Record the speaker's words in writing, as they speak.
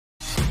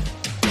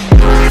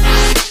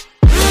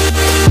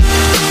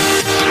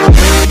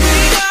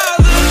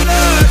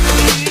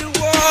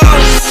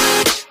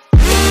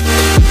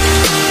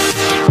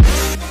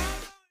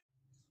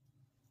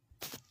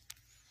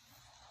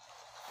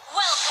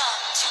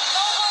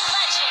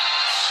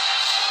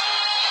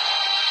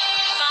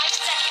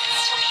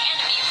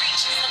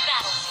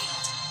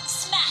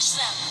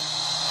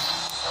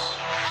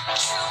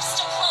Troops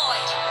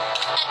deployed.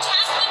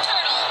 Attack the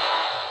turtle.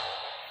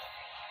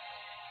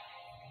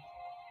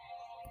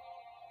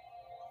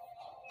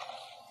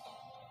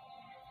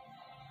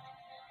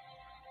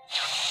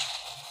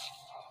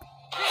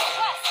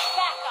 Request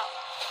backup.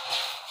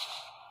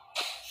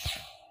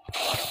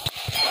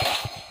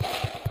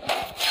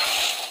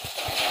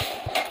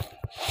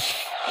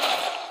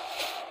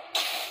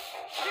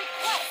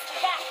 Request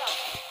backup.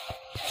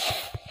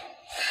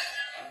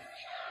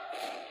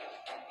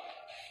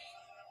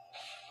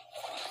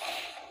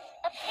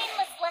 A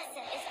painless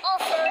lesson is all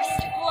first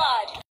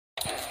blood.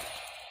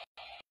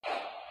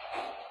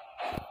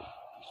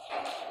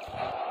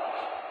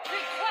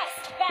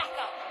 Request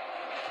backup.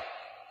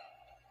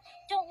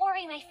 Don't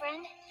worry, my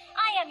friend.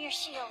 I am your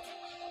shield.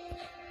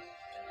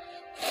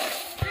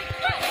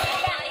 Request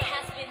ally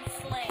has been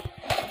slain.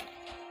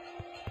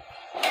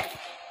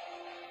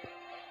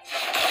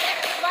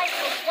 Life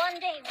will one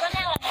day run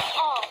out on us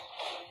all.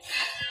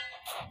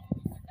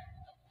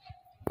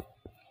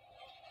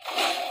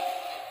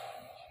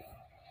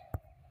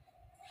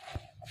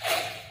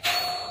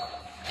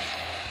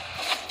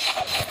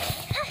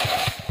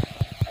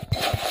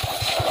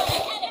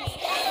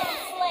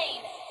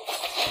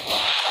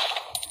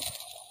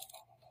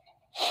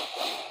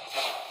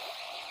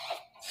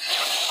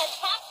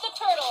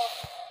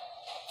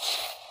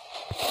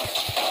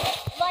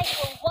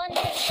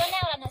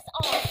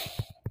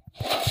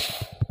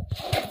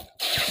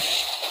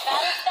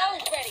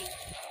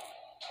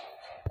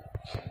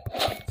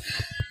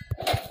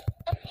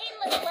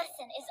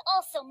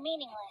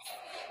 Meaningless.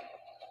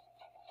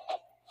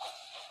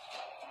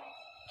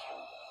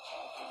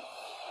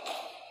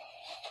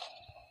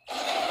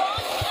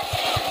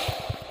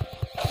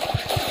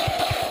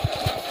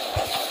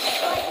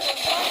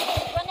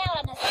 Run out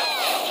on us all.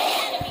 The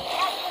enemy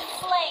has been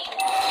slain.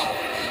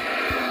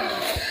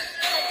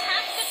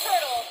 Attack the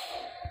turtle.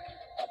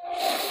 A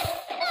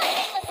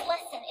painless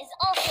lesson is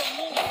also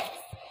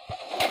meaningless.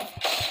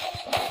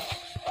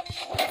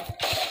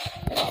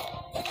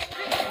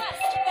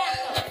 Request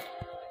backup.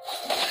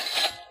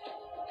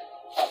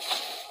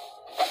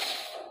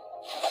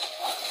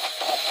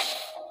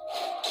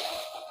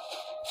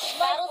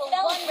 Battle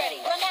spell ready.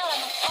 Run out on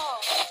us all.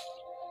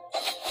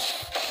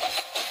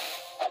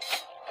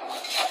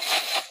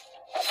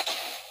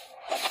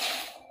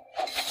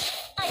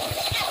 An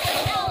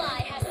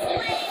ally has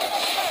slain the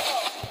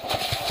turtle.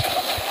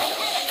 The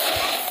enemy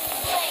has been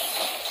slain.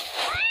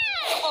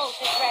 Ult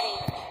is ready.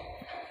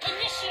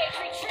 Initiate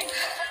retreat.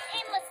 A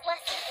painless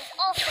lesson is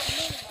also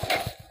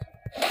meaningless.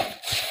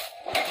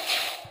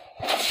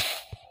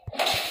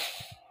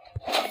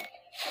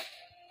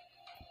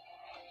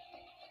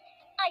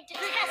 I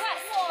detest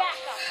war.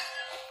 Backup.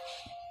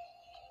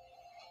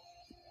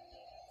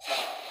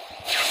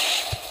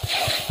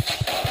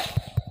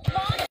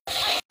 Launch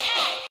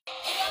attack.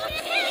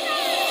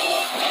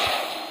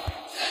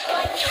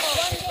 Like the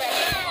one day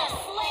has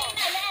slain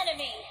an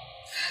enemy.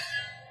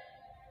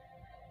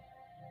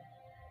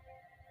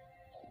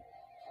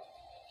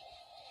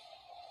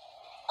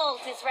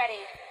 Ult is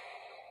ready.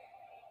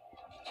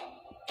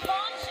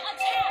 Launch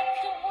attack.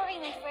 Don't worry,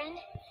 my friend.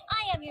 I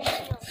am your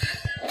shield.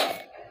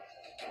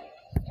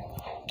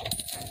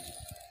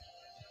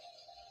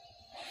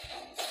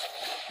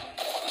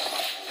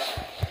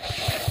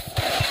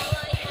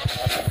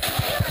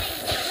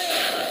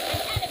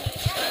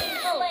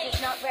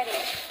 Not ready.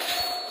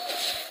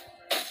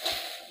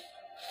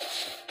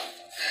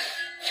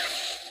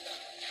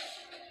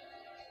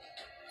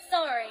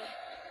 Sorry.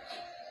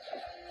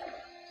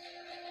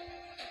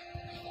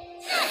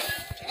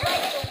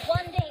 Life will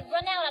one day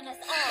run out on us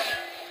all.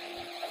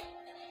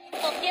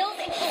 Fulfills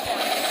a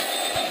cooldown.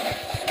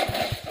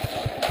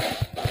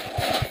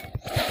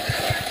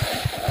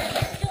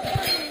 Don't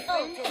worry, my friend.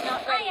 Ult is not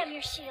ready. I am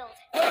your shield.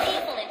 We're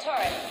equal in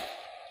turret.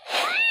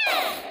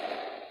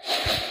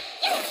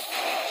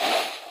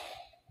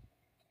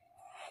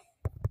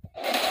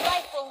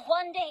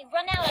 One day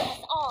run out on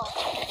us all.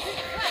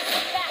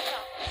 Request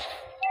backup.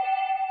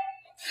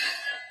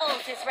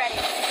 Ult is ready.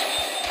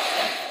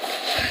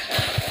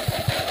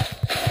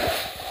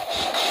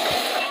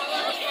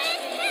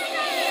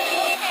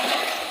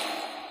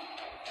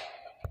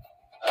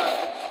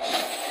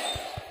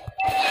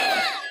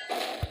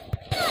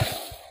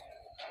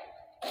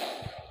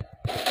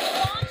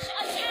 Launch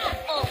attack.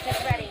 Ult is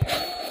ready.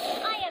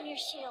 I am your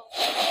shield.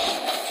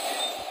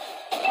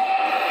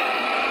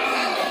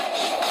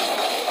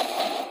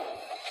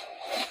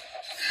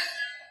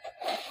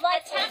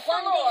 Attack the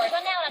Lord.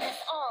 Run out on us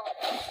all.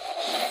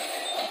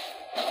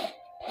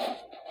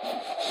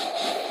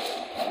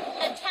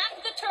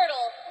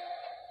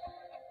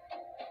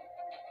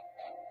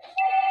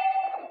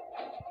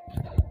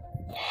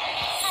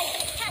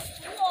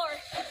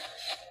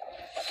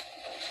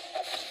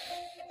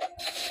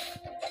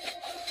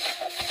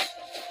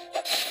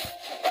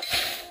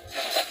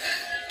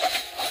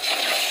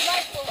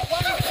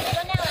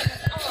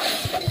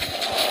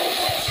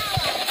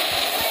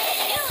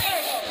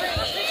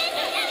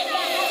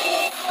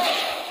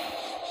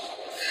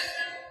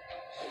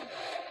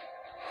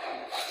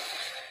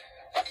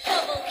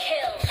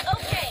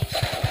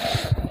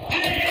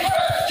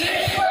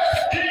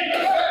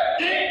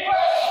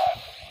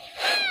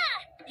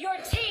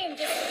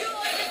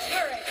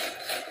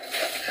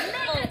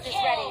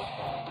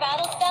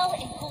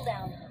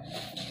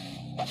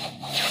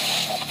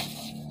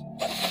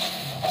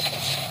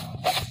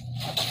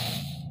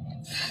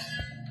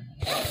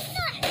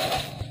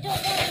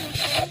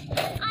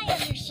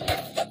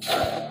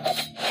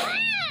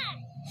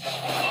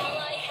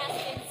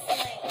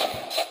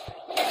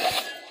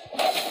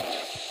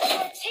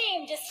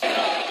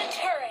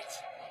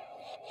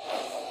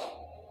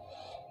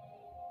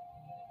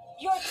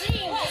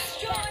 team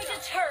destroyed a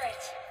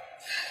turret.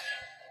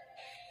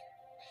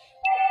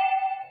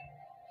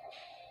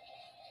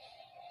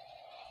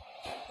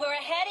 We're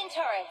ahead in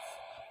turrets.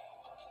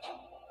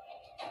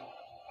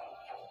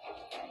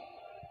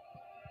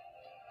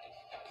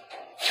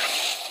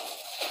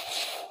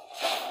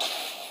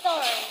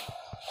 Sorry.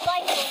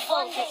 Light will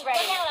one day run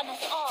out on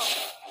us all.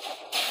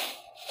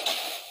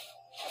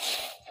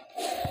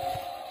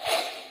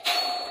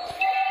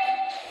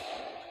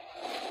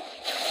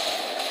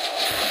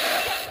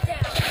 Shut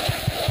down.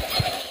 The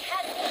enemy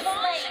has been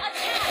slain.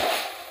 Attack.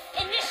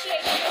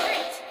 Initiate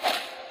retreat.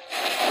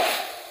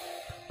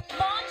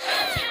 Launch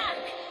attack.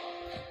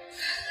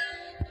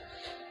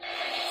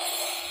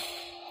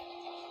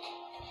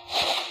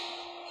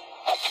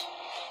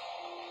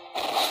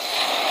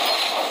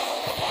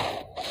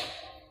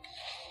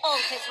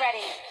 Ult is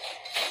ready.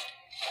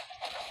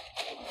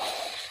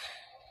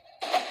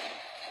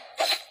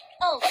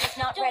 Ult is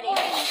not ready. Don't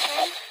worry,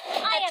 friend.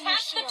 I am your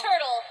shield. The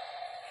turtle.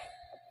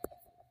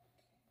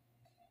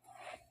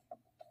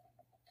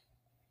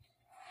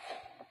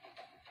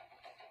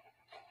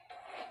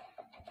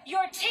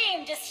 Your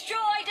team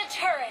destroyed a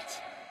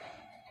turret.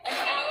 An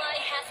ally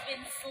has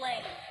been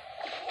slain.